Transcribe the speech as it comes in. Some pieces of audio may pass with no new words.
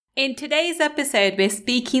In today's episode, we're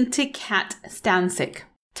speaking to Kat Stancic.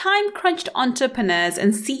 Time-crunched entrepreneurs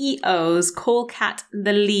and CEOs call Kat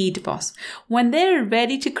the lead boss when they're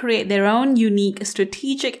ready to create their own unique,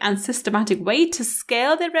 strategic and systematic way to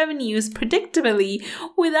scale their revenues predictably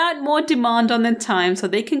without more demand on their time so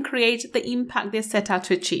they can create the impact they set out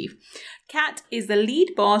to achieve. Kat is the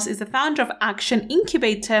lead boss, is the founder of Action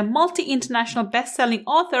Incubator, multi-international best-selling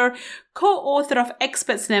author, co-author of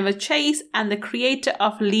Experts Never Chase, and the creator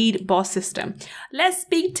of Lead Boss System. Let's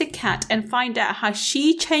speak to Kat and find out how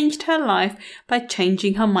she changed her life by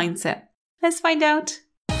changing her mindset. Let's find out.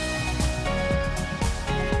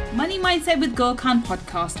 Money Mindset with Gul Khan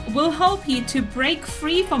podcast will help you to break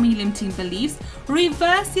free from your limiting beliefs,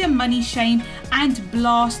 reverse your money shame, and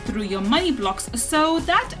blast through your money blocks so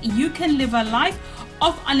that you can live a life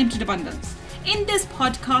of unlimited abundance. In this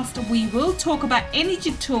podcast, we will talk about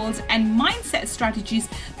energy tools and mindset strategies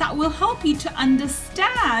that will help you to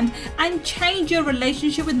understand and change your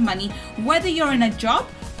relationship with money, whether you're in a job,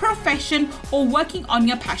 profession, or working on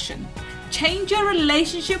your passion. Change your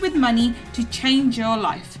relationship with money to change your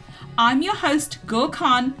life. I'm your host, Gul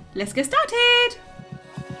Khan. Let's get started.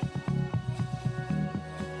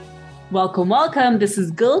 Welcome. This is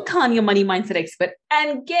Gul Khan, your money mindset expert.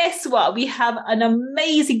 And guess what? We have an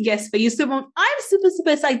amazing guest for you. Someone I'm super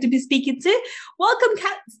excited to be speaking to. Welcome,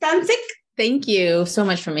 Kat Stancic. Thank you so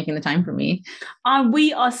much for making the time for me.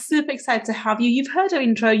 We are super excited to have you. You've heard her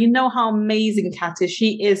intro. You know how amazing Kat is.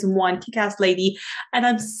 She is one kick-ass lady. And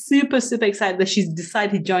I'm super excited that she's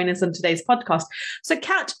decided to join us on today's podcast. So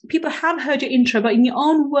Kat, people have heard your intro, but in your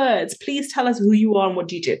own words, please tell us who you are and what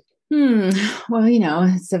do you do? Well,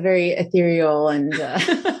 it's a very ethereal and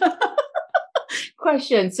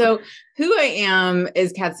question. So who I am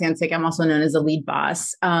is Kat Stancic. I'm also known as a lead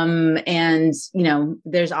boss. And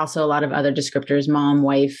there's also a lot of other descriptors, mom,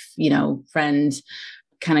 wife, friend,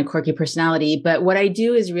 kind of quirky personality. But what I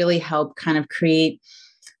do is really help kind of create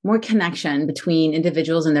more connection between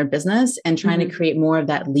individuals and their business and trying to create more of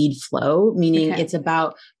that lead flow, meaning it's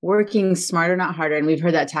about working smarter, not harder. And we've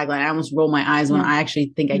heard that tagline. I almost roll my eyes when I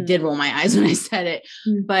actually think I did roll my eyes when I said it,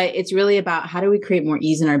 but it's really about how do we create more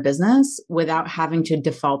ease in our business without having to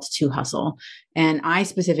default to hustle. And I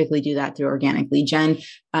specifically do that through organic lead gen,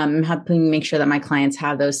 helping make sure that my clients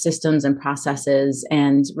have those systems and processes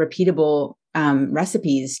and repeatable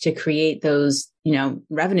recipes to create those,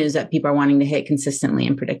 revenues that people are wanting to hit consistently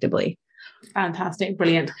and predictably. Fantastic.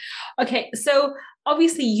 Brilliant. Okay. So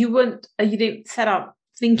obviously you didn't set up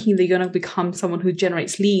thinking that you're going to become someone who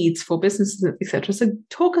generates leads for businesses, etc. So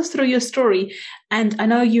talk us through your story. And I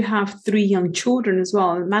know you have 3 young children as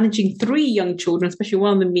well, managing 3 young children, especially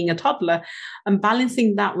one of them being a toddler, and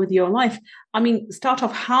balancing that with your life. I mean, start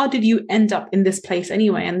off, how did you end up in this place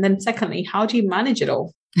anyway? And then secondly, how do you manage it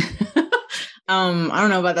all? I don't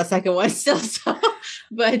know about the second one still,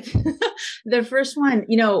 but the first one,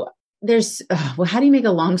 there's, how do you make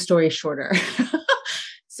a long story shorter?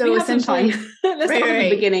 So essentially, let's start at the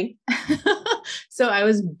beginning. So I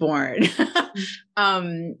was born.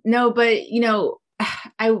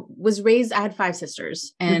 I was raised, I had 5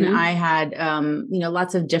 sisters and I had,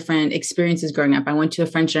 lots of different experiences growing up. I went to a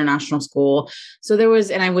French international school. So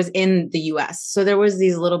and I was in the US. So there was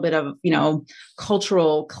these little bit of,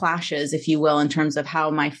 cultural clashes, if you will, in terms of how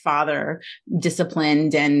my father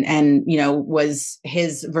disciplined and was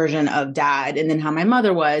his version of dad, and then how my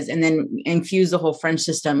mother was, and then infused the whole French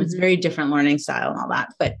system. It's very different learning style and all that.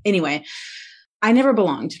 But anyway, I never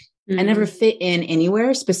belonged. I never fit in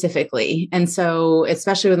anywhere specifically. And so,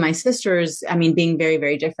 especially with my sisters, being very,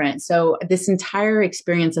 very different. So this entire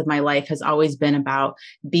experience of my life has always been about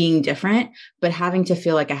being different, but having to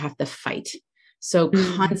feel like I have to fight. So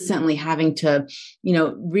constantly having to,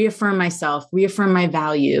 reaffirm myself, reaffirm my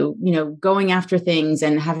value, going after things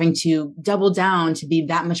and having to double down to be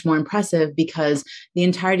that much more impressive, because the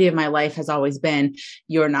entirety of my life has always been,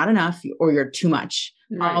 you're not enough or you're too much,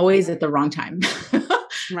 always at the wrong time.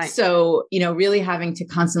 Right. So, really having to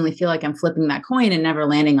constantly feel like I'm flipping that coin and never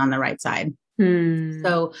landing on the right side.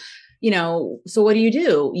 So, so what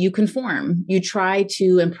do? You conform. You try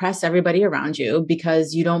to impress everybody around you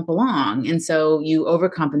because you don't belong. And so you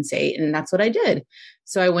overcompensate. And that's what I did.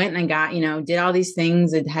 So I went and I got, did all these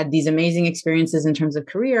things. I had these amazing experiences in terms of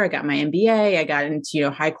career. I got my MBA. I got into,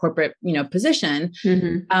 high corporate, position.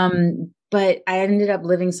 But I ended up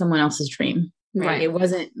living someone else's dream. Right. It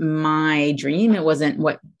wasn't my dream. It wasn't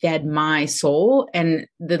what fed my soul. And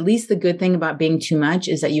the good thing about being too much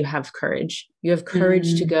is that you have courage. You have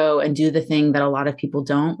courage to go and do the thing that a lot of people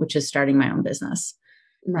don't, which is starting my own business.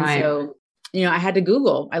 Right. And so, I had to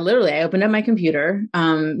Google. I opened up my computer.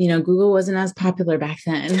 Google wasn't as popular back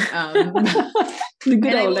then. The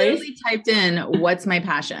good and I old days. literally typed in, what's my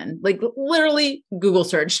passion? Like literally Google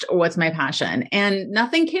searched, what's my passion? And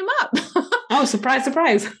nothing came up. Oh, surprise,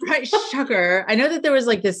 surprise. Right. Shocker. I know that there was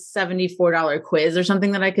like this $74 quiz or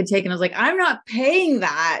something that I could take. And I was like, I'm not paying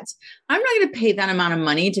that. I'm not going to pay that amount of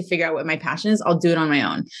money to figure out what my passion is. I'll do it on my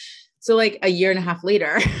own. So like a year and a half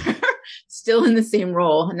later, still in the same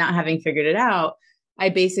role, not having figured it out, I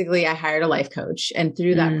hired a life coach, and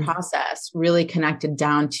through that process really connected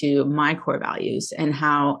down to my core values and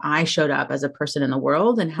how I showed up as a person in the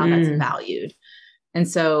world and how that's valued. And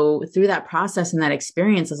so through that process and that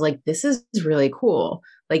experience, I was like, this is really cool.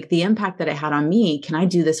 Like the impact that it had on me, can I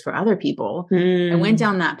do this for other people? I went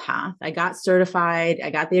down that path. I got certified. I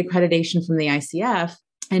got the accreditation from the ICF.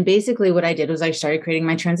 And basically what I did was I started creating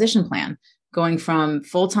my transition plan, going from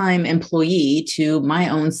full-time employee to my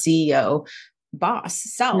own CEO, boss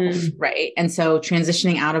self. Right. And so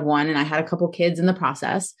transitioning out of one, and I had a couple kids in the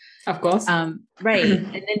process. Of course. Right.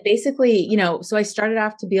 And then basically, so I started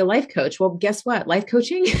off to be a life coach. Well, guess what? Life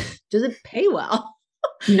coaching doesn't pay well.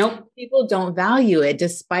 Nope. People don't value it,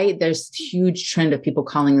 despite there's huge trend of people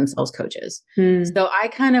calling themselves coaches. So I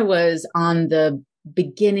kind of was on the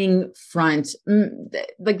beginning front,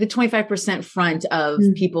 like the 25% front of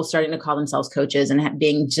people starting to call themselves coaches and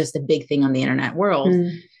being just a big thing on the internet world.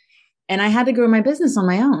 And I had to grow my business on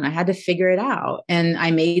my own. I had to figure it out. And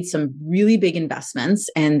I made some really big investments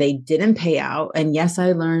and they didn't pay out. And yes,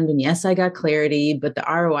 I learned, and yes, I got clarity, but the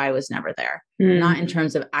ROI was never there. Not in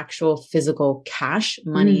terms of actual physical cash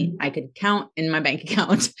money I could count in my bank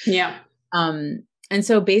account. Yeah. And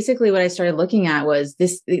so basically what I started looking at was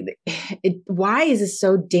why is this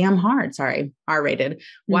so damn hard? Sorry, R-rated.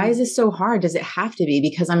 Why is this so hard? Does it have to be?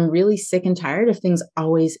 Because I'm really sick and tired of things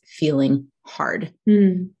always feeling hard.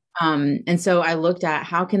 And so I looked at,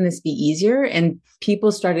 how can this be easier? And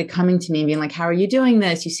people started coming to me and being like, how are you doing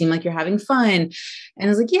this? You seem like you're having fun. And I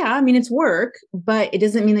was like, yeah, I mean, it's work, but it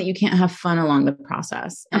doesn't mean that you can't have fun along the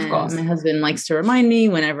process. Of course. My husband likes to remind me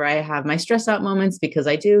whenever I have my stress out moments, because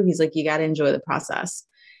I do, he's like, you got to enjoy the process.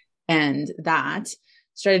 And that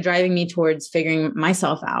started driving me towards figuring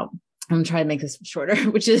myself out. I'm going to try to make this shorter,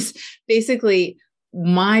 which is basically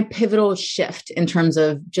my pivotal shift in terms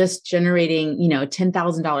of just generating,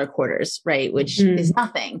 $10,000 quarters, right? Which is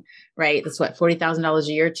nothing, right? That's what, $40,000 a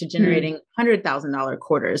year, to generating $100,000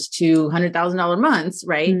 quarters to $100,000 months,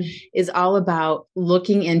 right? Is all about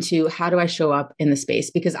looking into, how do I show up in the space?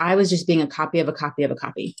 Because I was just being a copy of a copy of a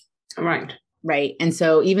copy. Right. Right. And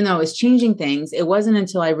so even though it was changing things, it wasn't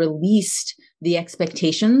until I released the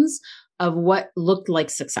expectations of what looked like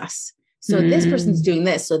success. So this person's doing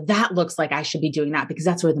this, so that looks like I should be doing that because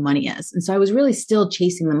that's where the money is. And so I was really still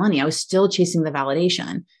chasing the money. I was still chasing the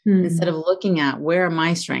validation instead of looking at, where are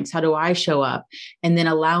my strengths? How do I show up? And then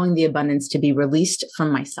allowing the abundance to be released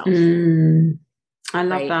from myself. I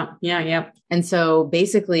love that. Yeah. Yeah. And so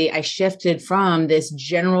basically I shifted from this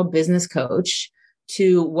general business coach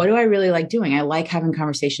to, what do I really like doing? I like having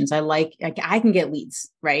conversations. I can get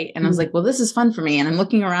leads. Right. And I was like, well, this is fun for me. And I'm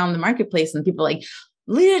looking around the marketplace and people are like,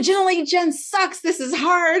 lead gen sucks. This is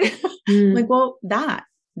hard. I'm like, well,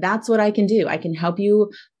 that's what I can do. I can help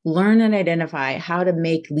you learn and identify how to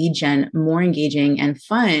make lead gen more engaging and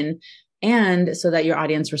fun, and so that your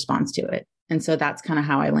audience responds to it. And so that's kind of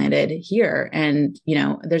how I landed here. And,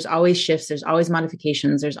 there's always shifts, there's always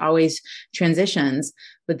modifications, there's always transitions,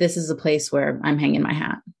 but this is a place where I'm hanging my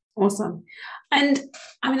hat. Awesome. And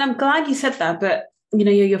I mean, I'm glad you said that, but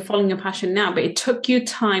you're following your passion now, but it took you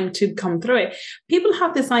time to come through it. People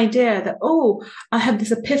have this idea that, I have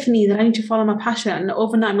this epiphany that I need to follow my passion, and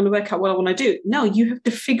overnight I'm going to work out what I want to do. No, you have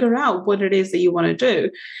to figure out what it is that you want to do.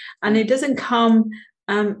 And it doesn't come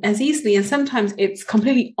as easily. And sometimes it's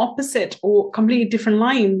completely opposite or completely different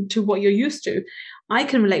line to what you're used to. I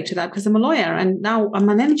can relate to that because I'm a lawyer and now I'm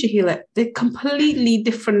an energy healer. They're completely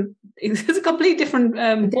different. It's a completely different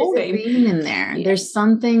ballgame. There's a theme in there. Yeah. There's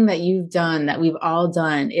something that you've done that we've all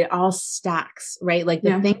done. It all stacks, right? Like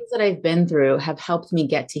the things that I've been through have helped me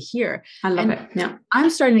get to here. I love it. Yeah. I'm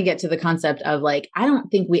starting to get to the concept of like, I don't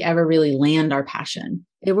think we ever really land our passion.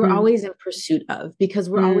 We're always in pursuit of, because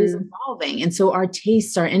we're always evolving. And so our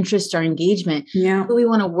tastes, our interests, our engagement, who we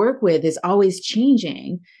want to work with is always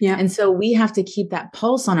changing. Yeah. And so we have to keep that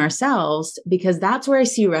pulse on ourselves, because that's where I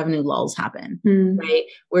see revenue lulls happen, right?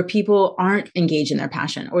 Where people aren't engaged in their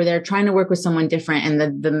passion, or they're trying to work with someone different and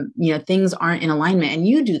the things aren't in alignment. And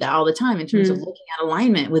you do that all the time in terms of looking at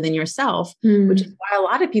alignment within yourself, which is why a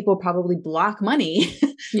lot of people probably block money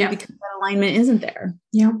because that alignment isn't there.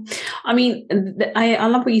 Yeah. I mean, I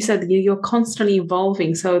love what you said, that you're constantly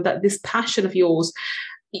evolving, so that this passion of yours,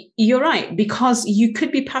 You're right, because you could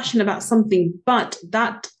be passionate about something, but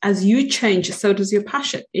that as you change, so does your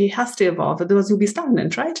passion. It has to evolve, otherwise you'll be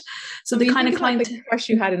stagnant, right? So the kind of client crush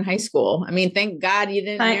you had in high school. I mean, thank God you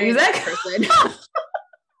didn't marry that person.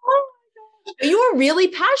 You were really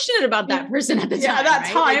passionate about that person at the time. At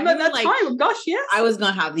that time, gosh, yes. I was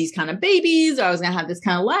going to have these kind of babies, or I was going to have this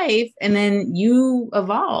kind of life. And then you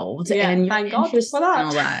evolved. Yeah, and thank God for that. And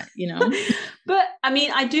all that, you know. But I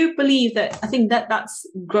mean, I do believe that, I think that that's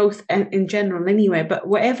growth in general anyway, but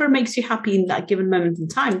whatever makes you happy in that given moment in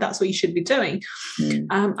time, that's what you should be doing.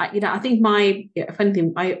 I think if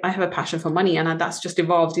anything, I have a passion for money, and that's just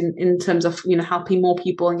evolved in terms of, helping more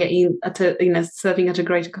people and getting serving at a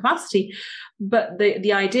greater capacity. But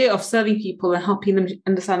the idea of serving people and helping them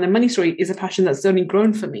understand their money story is a passion that's only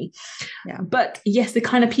grown for me. Yeah. But yes, the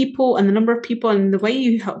kind of people and the number of people and the way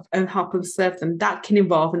you help them serve them, that can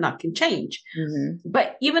evolve and that can change. Mm-hmm.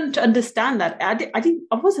 But even to understand that, I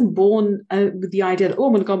wasn't born with the idea that, I'm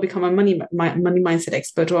going to go and become a money mindset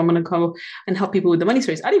expert, or I'm going to go and help people with the money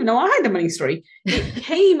stories. I didn't even know I had a money story. It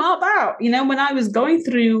came about, when I was going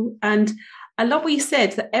through, and I love what you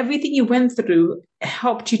said, that everything you went through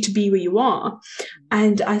helped you to be where you are.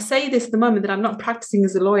 And I say this at the moment that I'm not practicing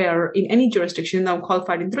as a lawyer in any jurisdiction, though I'm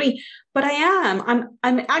qualified in 3, but I am.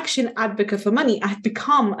 I'm actually an advocate for money. I've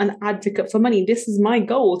become an advocate for money. This is my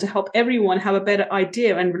goal, to help everyone have a better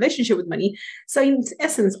idea and relationship with money. So in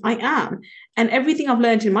essence, I am. And everything I've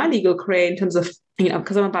learned in my legal career in terms of,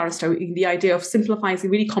 because I'm a barrister, the idea of simplifying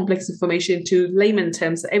really complex information into layman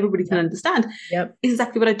terms that everybody can understand, is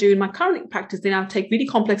exactly what I do in my current practice. They now take really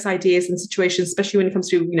complex ideas and situations, especially when it comes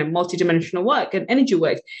to, multidimensional work and energy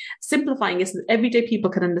work, simplifying it so that everyday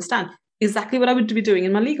people can understand exactly what I would be doing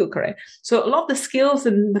in my legal career. So a lot of the skills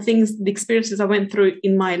and the experiences I went through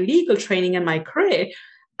in my legal training and my career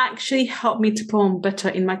actually helped me to perform better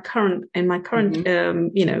in my current current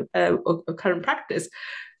practice.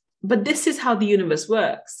 But this is how the universe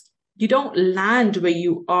works. You don't land where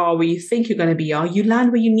you are, where you think you're going to be. You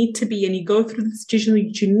land where you need to be, and you go through the situation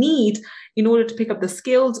that you need in order to pick up the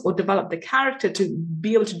skills or develop the character to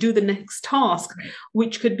be able to do the next task,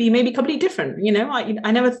 which could be maybe completely different.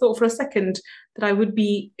 I never thought for a second that I would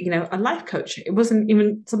be, a life coach. It wasn't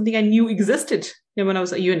even something I knew existed, when I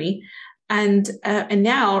was at uni. And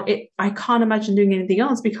now I can't imagine doing anything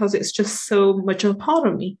else, because it's just so much of a part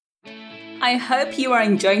of me. I hope you are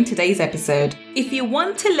enjoying today's episode. If you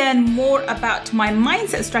want to learn more about my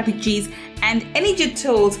mindset strategies and energy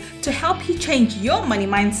tools to help you change your money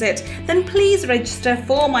mindset, then please register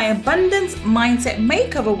for my Abundance Mindset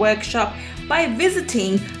Makeover Workshop by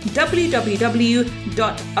visiting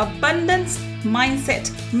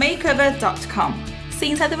www.abundancemindsetmakeover.com. See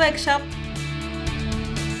you inside the workshop.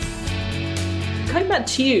 Coming back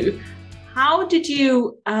to you, how did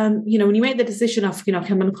you, when you made the decision of, I'm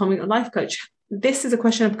going to become a life coach? This is a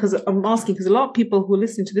question because I'm asking, because a lot of people who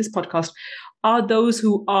listen to this podcast are those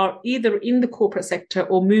who are either in the corporate sector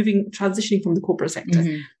or transitioning from the corporate sector.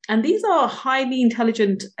 Mm-hmm. And these are highly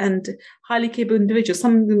intelligent and highly capable individuals,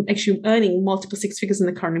 some of them actually earning multiple 6 figures in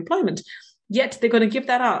their current employment. Yet they're going to give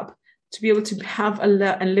that up to be able to have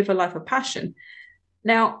and live a life of passion.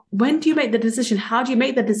 Now, when do you make the decision? How do you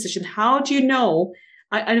make the decision? How do you know?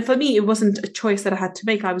 And for me, it wasn't a choice that I had to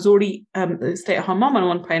make. I was already a stay-at-home mom at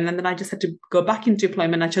one point, and then I just had to go back into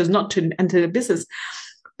employment. I chose not to enter the business.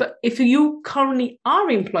 But if you currently are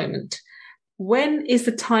in employment, when is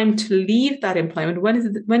the time to leave that employment?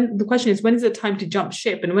 When the question is, when is it time to jump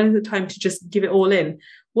ship, and when is it time to just give it all in?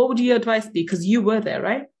 What would your advice be? Because you were there,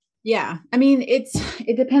 right? Yeah. I mean, it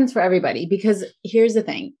depends for everybody, because here's the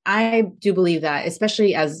thing. I do believe that,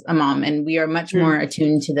 especially as a mom, and we are much more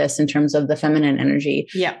attuned to this in terms of the feminine energy.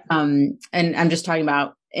 Yeah. And I'm just talking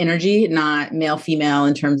about energy, not male, female,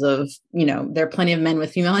 in terms of, there are plenty of men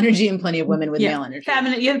with female energy and plenty of women with male energy.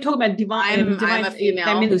 Feminine, you're talking about divine. I'm a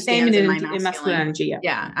female who stands in my masculine energy.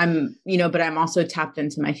 Yeah. Yeah. But I'm also tapped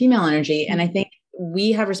into my female energy. And I think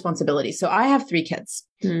we have responsibility. So I have 3 kids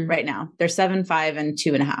right now. They're 7, 5, and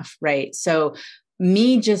 2.5. Right. So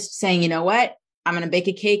me just saying, you know what, I'm going to bake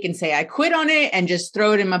a cake and say I quit on it and just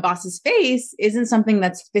throw it in my boss's face isn't something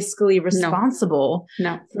that's fiscally responsible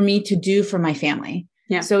for me to do for my family.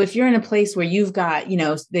 Yeah. So if you're in a place where you've got,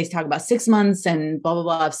 they talk about 6 months and blah, blah,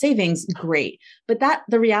 blah of savings, great. But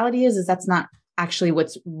the reality is that's not actually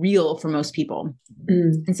what's real for most people.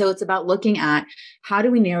 And so it's about looking at, how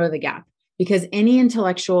do we narrow the gap? Because any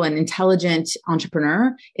intellectual and intelligent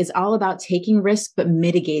entrepreneur is all about taking risk, but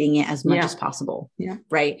mitigating it as much as possible. Yeah.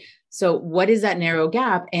 Right. So what is that narrow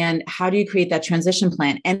gap and how do you create that transition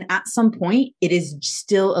plan? And at some point, it is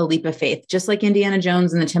still a leap of faith, just like Indiana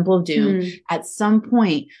Jones and the Temple of Doom. At some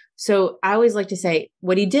point. So I always like to say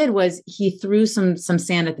what he did was he threw some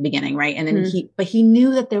sand at the beginning, right? And then he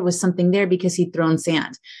knew that there was something there because he'd thrown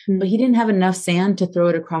sand, but he didn't have enough sand to throw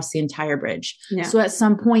it across the entire bridge. Yeah. So at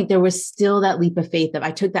some point there was still that leap of faith of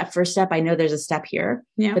I took that first step. I know there's a step here,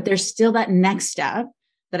 but there's still that next step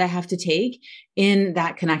that I have to take in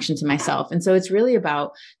that connection to myself. And so it's really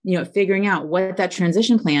about, figuring out what that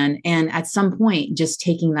transition plan, and at some point just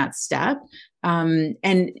taking that step,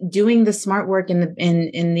 and doing the smart work in the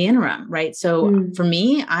interim, right? So for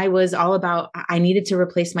me, I was all about, I needed to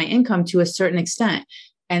replace my income to a certain extent.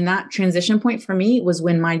 And that transition point for me was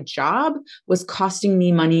when my job was costing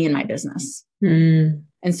me money in my business.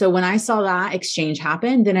 And so when I saw that exchange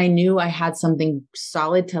happen, then I knew I had something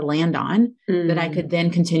solid to land on that I could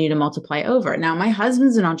then continue to multiply over. Now, my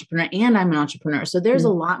husband's an entrepreneur and I'm an entrepreneur. So there's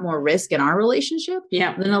a lot more risk in our relationship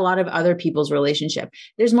than a lot of other people's relationship.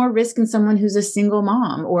 There's more risk in someone who's a single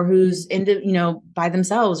mom or who's by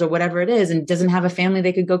themselves or whatever it is and doesn't have a family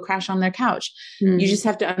they could go crash on their couch. You just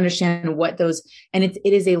have to understand what those, and it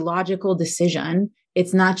is a logical decision.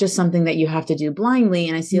 It's not just something that you have to do blindly.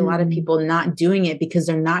 And I see a lot of people not doing it because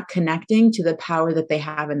they're not connecting to the power that they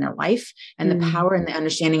have in their life and the power and the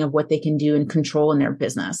understanding of what they can do and control in their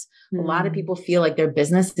business. A lot of people feel like their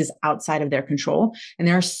business is outside of their control. And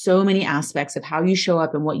there are so many aspects of how you show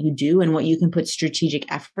up and what you do and what you can put strategic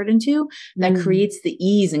effort into that creates the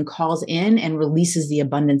ease and calls in and releases the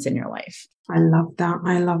abundance in your life. I love that.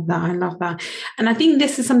 I love that. I love that. And I think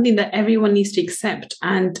this is something that everyone needs to accept.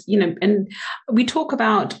 And, and we talk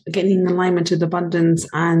about getting in alignment with abundance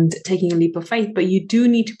and taking a leap of faith, but you do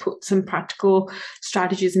need to put some practical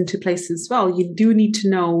strategies into place as well. You do need to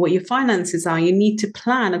know what your finances are. You need to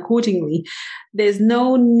plan accordingly. There's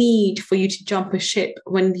no need for you to jump a ship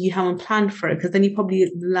when you haven't planned for it, because then you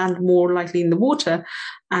probably land more likely in the water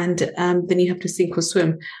and then you have to sink or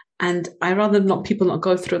swim. And I rather not people not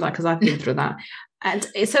go through that because I've been through that. And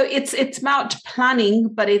so it's about planning,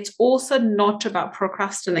 but it's also not about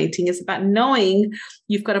procrastinating. It's about knowing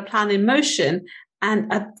you've got a plan in motion.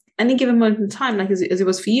 And at any given moment in time, like as it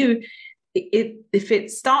was for you, if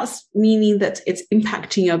it starts meaning that it's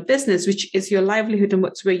impacting your business, which is your livelihood and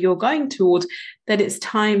what's where you're going towards, then it's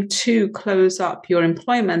time to close up your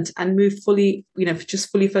employment and move fully,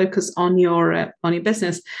 just fully focus on your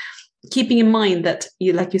business. Keeping in mind that,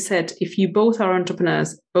 like you said, if you both are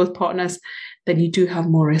entrepreneurs, both partners, then you do have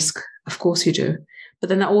more risk. Of course you do. But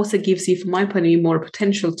then that also gives you, from my point of view, more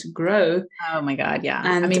potential to grow. Oh my God. Yeah.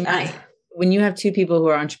 And when you have two people who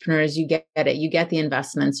are entrepreneurs, you get it. You get the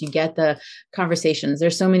investments, you get the conversations.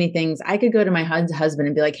 There's so many things. I could go to my husband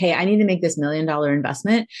and be like, hey, I need to make this $1 million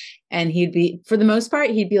investment. And he'd be, for the most part,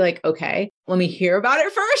 he'd be like, okay, let me hear about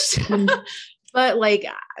it first. But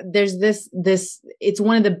there's this, it's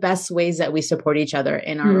one of the best ways that we support each other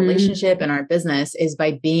in our relationship and our business is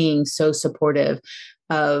by being so supportive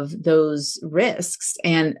of those risks.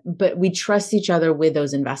 But we trust each other with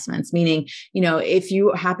those investments, meaning, if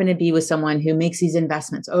you happen to be with someone who makes these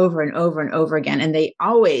investments over and over and over again, and they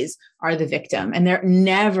always are the victim and they're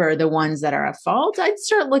never the ones that are at fault, I'd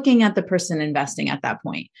start looking at the person investing at that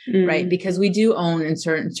point, right? Because we do own a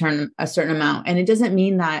certain amount. And it doesn't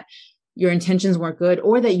mean that your intentions weren't good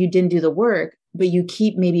or that you didn't do the work, but you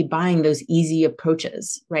keep maybe buying those easy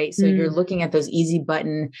approaches, right? So you're looking at those easy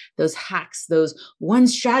button, those hacks, those one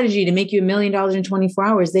strategy to make you $1 million in 24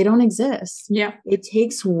 hours. They don't exist. Yeah. It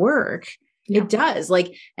takes work. Yeah. It does.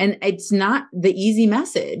 And it's not the easy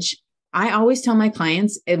message. I always tell my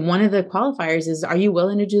clients, and one of the qualifiers is, are you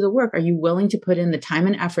willing to do the work? Are you willing to put in the time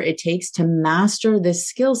and effort it takes to master this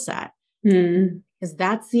skill set? Because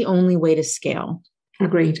that's the only way to scale.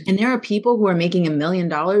 Agreed. And there are people who are making $1 million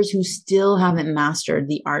who still haven't mastered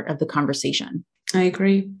the art of the conversation. I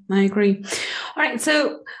agree. All right.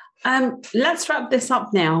 So let's wrap this up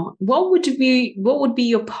now. What would be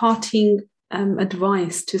your parting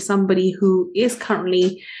advice to somebody who is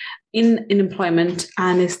currently in employment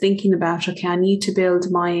and is thinking about, okay, I need to build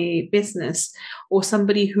my business, or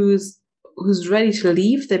somebody who's ready to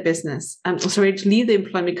leave their business, ready to leave the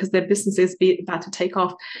employment because their business is about to take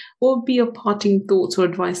off? What would be your parting thoughts or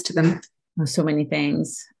advice to them? So many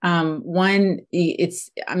things. One,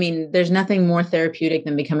 there's nothing more therapeutic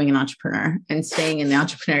than becoming an entrepreneur and staying in the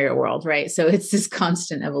entrepreneurial world, right? So it's this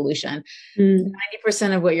constant evolution.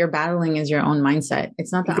 90% of what you're battling is your own mindset.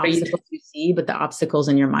 It's not the obstacles you see, but the obstacles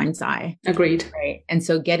in your mind's eye. Agreed. Right. And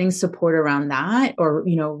so getting support around that, or,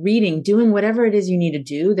 reading, doing whatever it is you need to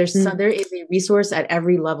do, there is a resource at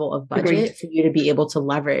every level of budget for you to be able to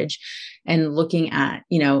leverage, and looking at,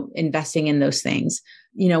 investing in those things.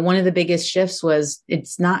 One of the biggest shifts was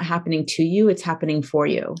it's not happening to you, it's happening for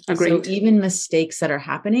you. Agreed. So even mistakes that are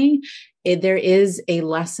happening, there is a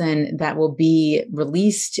lesson that will be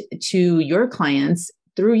released to your clients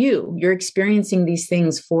through you. You're experiencing these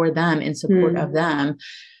things for them in support of them.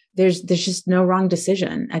 There's just no wrong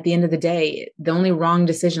decision. At the end of the day, the only wrong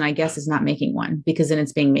decision, I guess, is not making one, because then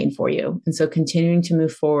it's being made for you. And so continuing to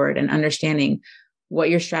move forward and understanding what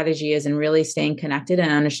your strategy is and really staying connected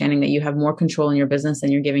and understanding that you have more control in your business than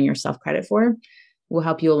you're giving yourself credit for will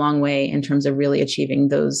help you a long way in terms of really achieving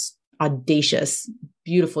those audacious,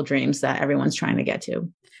 beautiful dreams that everyone's trying to get to.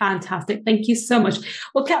 Fantastic. Thank you so much.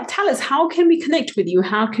 Well, Kat, tell us, how can we connect with you?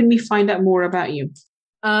 How can we find out more about you?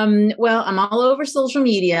 Well, I'm all over social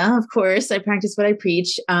media. Of course, I practice what I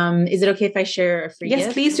preach. Is it okay if I share a free gift?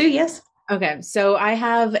 Yes, please do. Yes. Okay. So I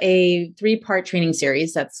have a 3-part training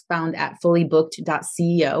series that's found at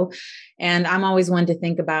fullybooked.ceo. And I'm always one to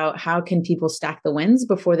think about how can people stack the wins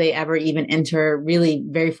before they ever even enter really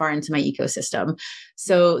very far into my ecosystem.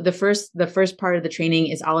 So the first part of the training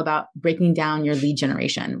is all about breaking down your lead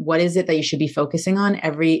generation. What is it that you should be focusing on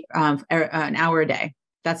every an hour a day?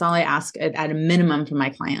 That's all I ask at a minimum from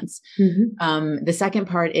my clients. The second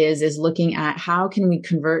part is looking at how can we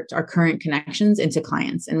convert our current connections into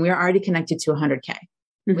clients. And we're already connected to 100K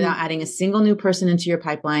without adding a single new person into your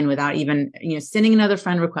pipeline, without even, sending another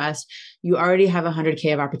friend request. You already have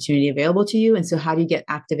 100K of opportunity available to you. And so how do you get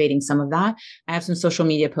activating some of that? I have some social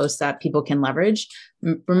media posts that people can leverage.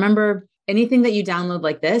 Remember, anything that you download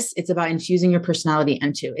like this, it's about infusing your personality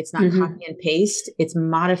into. It's not copy and paste. It's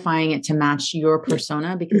modifying it to match your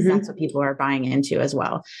persona, because that's what people are buying into as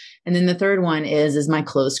well. And then the third one is my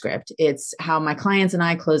close script. It's how my clients and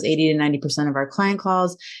I close 80 to 90% of our client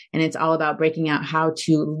calls. And it's all about breaking out how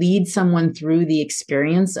to lead someone through the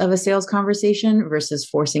experience of a sales conversation versus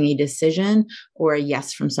forcing a decision or a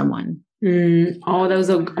yes from someone. Oh,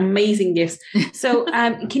 those are amazing gifts. So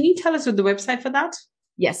can you tell us what the website for that?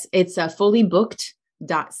 Yes, it's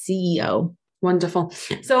fullybooked.ceo. Wonderful.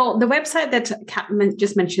 So the website that Kat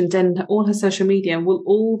just mentioned and all her social media will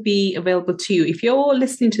all be available to you. If you're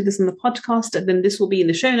listening to this on the podcast, then this will be in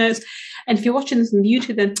the show notes. And if you're watching this on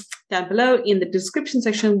YouTube, then down below in the description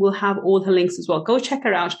section, we'll have all her links as well. Go check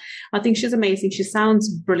her out. I think she's amazing. She sounds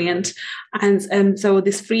brilliant. And so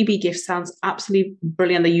this freebie gift sounds absolutely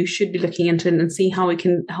brilliant that you should be looking into it and see how it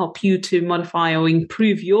can help you to modify or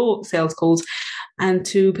improve your sales calls and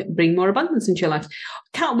to bring more abundance into your life.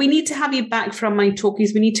 Kat, we need to have you back from my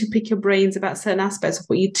talkies. We need to pick your brains about certain aspects of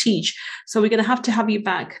what you teach. So we're going to have you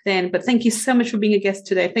back then. But thank you so much for being a guest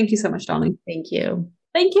today. Thank you so much, darling. Thank you.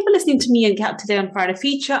 Thank you for listening to me and Kat today on Friday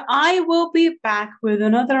Feature. I will be back with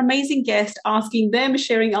another amazing guest, asking them to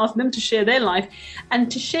share their life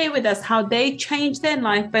and to share with us how they changed their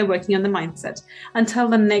life by working on the mindset. Until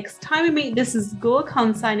the next time we meet, this is Gul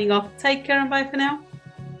Khan signing off. Take care and bye for now.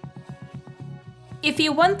 If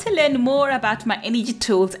you want to learn more about my energy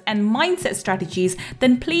tools and mindset strategies,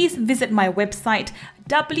 then please visit my website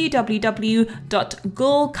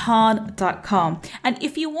www.gulkhan.com. And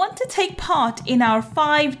if you want to take part in our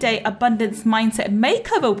 5-day abundance mindset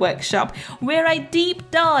makeover workshop, where I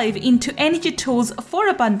deep dive into energy tools for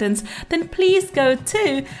abundance, then please go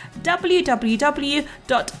to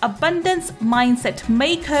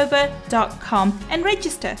www.abundancemindsetmakeover.com and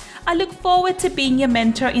register. I look forward to being your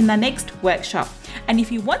mentor in the next workshop. And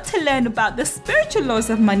if you want to learn about the spiritual laws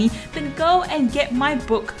of money, then go and get my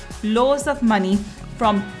book, Laws of Money,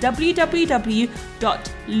 from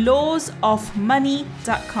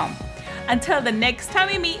www.lawsofmoney.com. Until the next time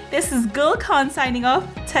we meet, this is Gul Khan signing off.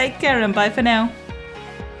 Take care and bye for now.